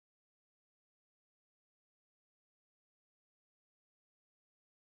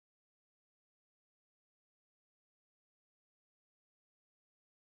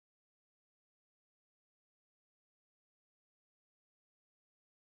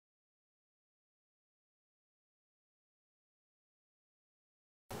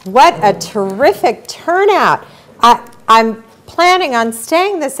What a terrific turnout. I'm planning on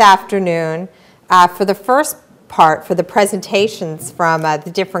staying this afternoon for the first part, for the presentations from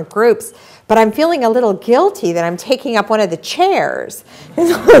the different groups, but I'm feeling a little guilty that I'm taking up one of the chairs.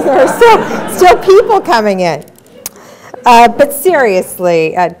 There are still people coming in. But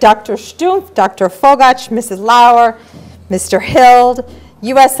seriously, Dr. Stumpf, Dr. Fogach, Mrs. Lauer, Mr. Hild,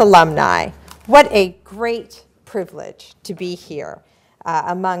 U.S. alumni, what a great privilege to be here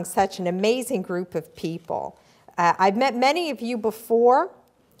among such an amazing group of people. I've met many of you before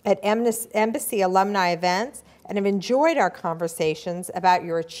at embassy alumni events and have enjoyed our conversations about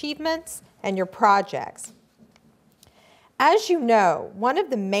your achievements and your projects. As you know, one of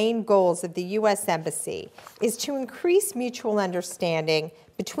the main goals of the U.S. Embassy is to increase mutual understanding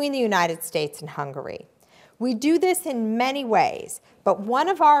between the United States and Hungary. We do this in many ways, but one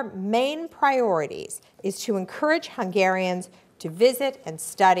of our main priorities is to encourage Hungarians to visit and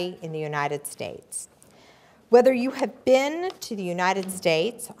study in the United States. Whether you have been to the United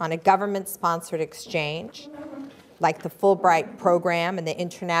States on a government-sponsored exchange, like the Fulbright program and the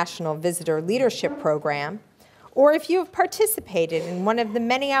International Visitor Leadership Program, or if you have participated in one of the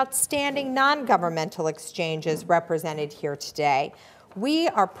many outstanding non-governmental exchanges represented here today, we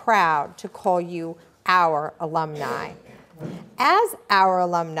are proud to call you our alumni. As our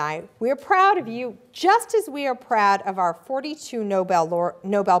alumni, we are proud of you just as we are proud of our 42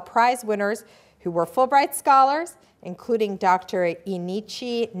 Nobel Prize winners who were Fulbright scholars, including Dr.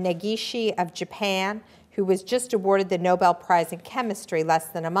 Inichi Negishi of Japan, who was just awarded the Nobel Prize in Chemistry less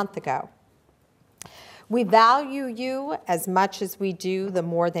than a month ago. We value you as much as we do the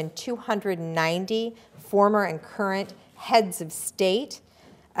more than 290 former and current heads of state,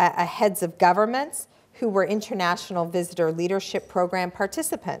 heads of governments, who were International Visitor Leadership Program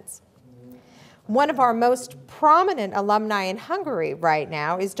participants. One of our most prominent alumni in Hungary right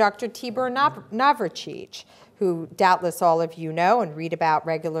now is Dr. Tibor Navracsics, who doubtless all of you know and read about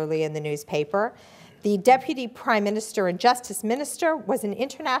regularly in the newspaper. The Deputy Prime Minister and Justice Minister was an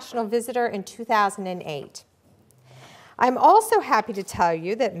international visitor in 2008. I'm also happy to tell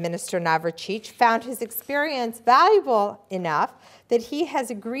you that Minister Navracsics found his experience valuable enough that he has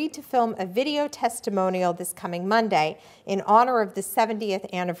agreed to film a video testimonial this coming Monday in honor of the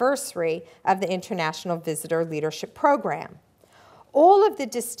 70th anniversary of the International Visitor Leadership Program. All of the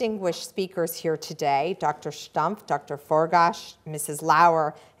distinguished speakers here today, Dr. Stumpf, Dr. Forgash, Mrs.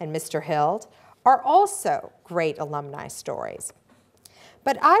 Lauer, and Mr. Hild, are also great alumni stories.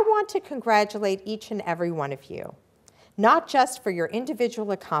 But I want to congratulate each and every one of you, not just for your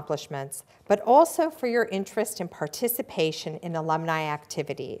individual accomplishments, but also for your interest and participation in alumni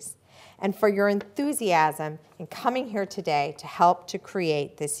activities, and for your enthusiasm in coming here today to help to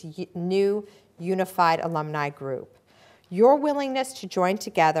create this new unified alumni group. Your willingness to join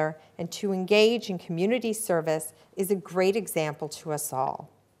together and to engage in community service is a great example to us all.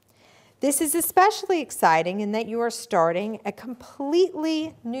 This is especially exciting in that you are starting a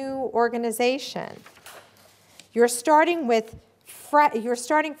completely new organization. You're starting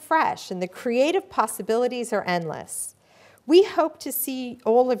fresh, and the creative possibilities are endless. We hope to see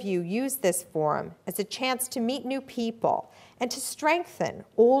all of you use this forum as a chance to meet new people and to strengthen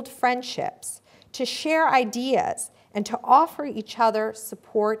old friendships, to share ideas, and to offer each other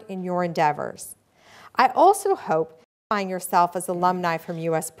support in your endeavors. I also hope yourself as alumni from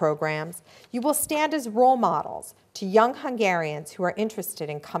U.S. programs, you will stand as role models to young Hungarians who are interested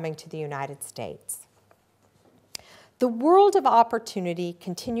in coming to the United States. The world of opportunity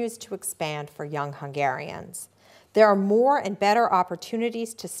continues to expand for young Hungarians. There are more and better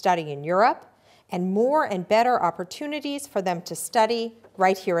opportunities to study in Europe, and more and better opportunities for them to study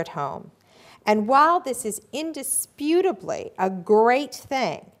right here at home. And while this is indisputably a great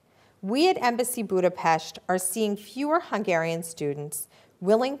thing, we at Embassy Budapest are seeing fewer Hungarian students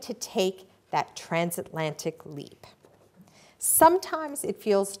willing to take that transatlantic leap. Sometimes it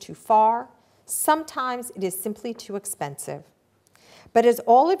feels too far, sometimes it is simply too expensive. But as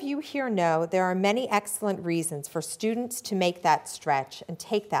all of you here know, there are many excellent reasons for students to make that stretch and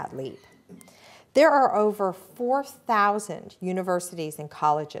take that leap. There are over 4,000 universities and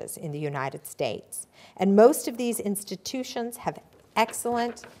colleges in the United States, and most of these institutions have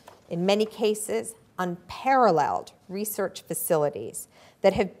excellent, in many cases, unparalleled research facilities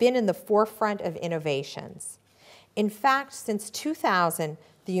that have been in the forefront of innovations. In fact, since 2000,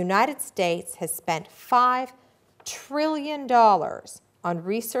 the United States has spent $5 trillion on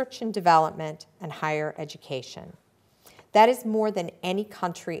research and development and higher education. That is more than any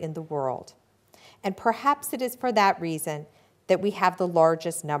country in the world. And perhaps it is for that reason that we have the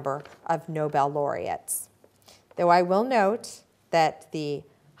largest number of Nobel laureates. Though I will note that the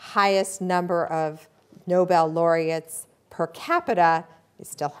highest number of Nobel laureates per capita is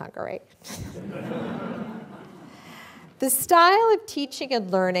still Hungary. The style of teaching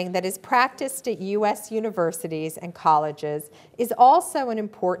and learning that is practiced at U.S. universities and colleges is also an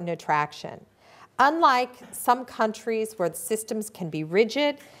important attraction. Unlike some countries where the systems can be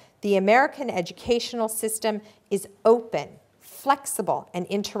rigid, the American educational system is open, flexible, and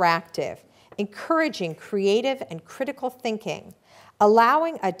interactive, encouraging creative and critical thinking,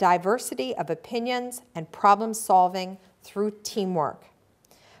 allowing a diversity of opinions and problem solving through teamwork.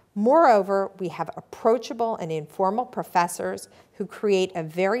 Moreover, we have approachable and informal professors who create a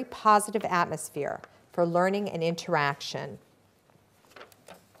very positive atmosphere for learning and interaction.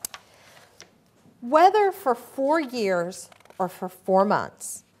 Whether for 4 years or for 4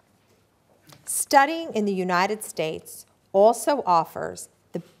 months, studying in the United States also offers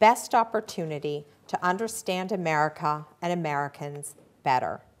the best opportunity to understand America and Americans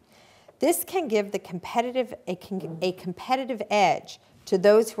better. This can give a competitive edge to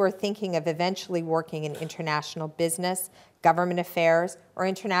those who are thinking of eventually working in international business, government affairs, or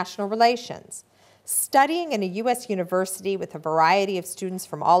international relations. Studying in a U.S. university with a variety of students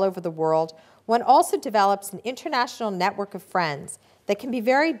from all over the world, one also develops an international network of friends that can be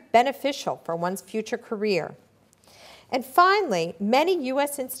very beneficial for one's future career. And finally, many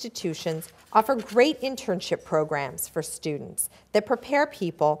U.S. institutions offer great internship programs for students that prepare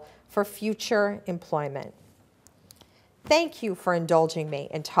people for future employment. Thank you for indulging me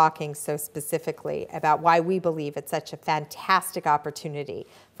in talking so specifically about why we believe it's such a fantastic opportunity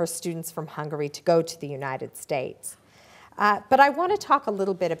for students from Hungary to go to the United States. But I want to talk a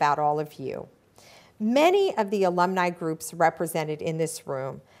little bit about all of you. Many of the alumni groups represented in this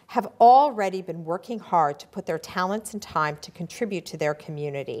room have already been working hard to put their talents and time to contribute to their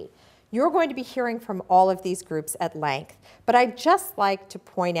community. You're going to be hearing from all of these groups at length, but I'd just like to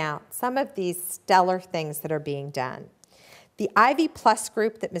point out some of these stellar things that are being done. The Ivy Plus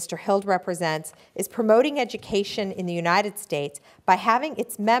group that Mr. Hild represents is promoting education in the United States by having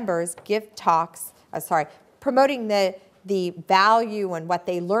its members give talks, promoting the value and what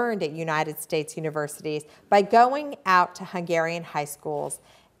they learned at United States universities by going out to Hungarian high schools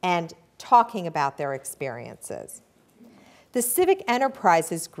and talking about their experiences. The Civic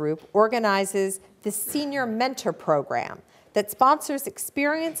Enterprises Group organizes the Senior Mentor Program that sponsors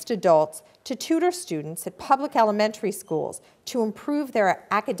experienced adults to tutor students at public elementary schools to improve their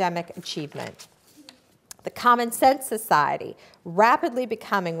academic achievement. The Common Sense Society, rapidly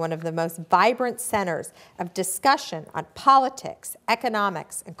becoming one of the most vibrant centers of discussion on politics,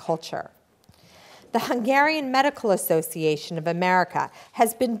 economics, and culture. The Hungarian Medical Association of America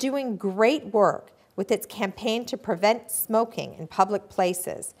has been doing great work with its campaign to prevent smoking in public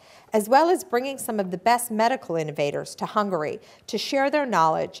places, as well as bringing some of the best medical innovators to Hungary to share their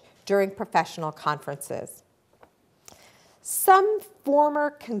knowledge during professional conferences. Some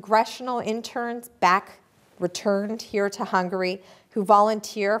former congressional interns returned here to Hungary who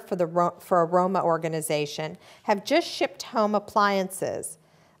volunteer for a Roma organization have just shipped home appliances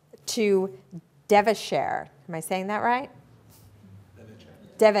to Devonshire. Am I saying that right?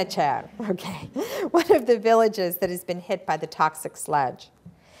 Devonshire, okay. One of the villages that has been hit by the toxic sludge.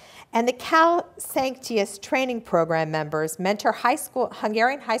 And the Cal Sanctius training program members mentor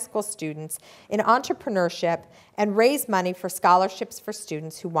Hungarian high school students in entrepreneurship and raise money for scholarships for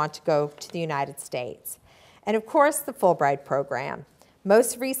students who want to go to the United States. And of course, the Fulbright program.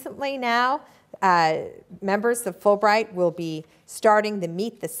 Most recently now, members of Fulbright will be starting the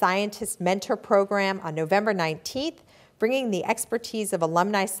Meet the Scientist Mentor program on November 19th, bringing the expertise of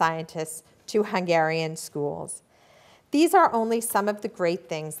alumni scientists to Hungarian schools. These are only some of the great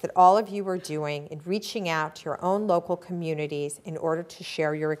things that all of you are doing in reaching out to your own local communities in order to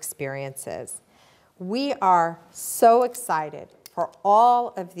share your experiences. We are so excited for all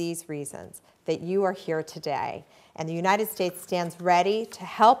of these reasons that you are here today, and the United States stands ready to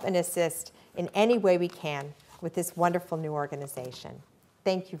help and assist in any way we can with this wonderful new organization.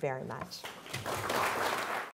 Thank you very much.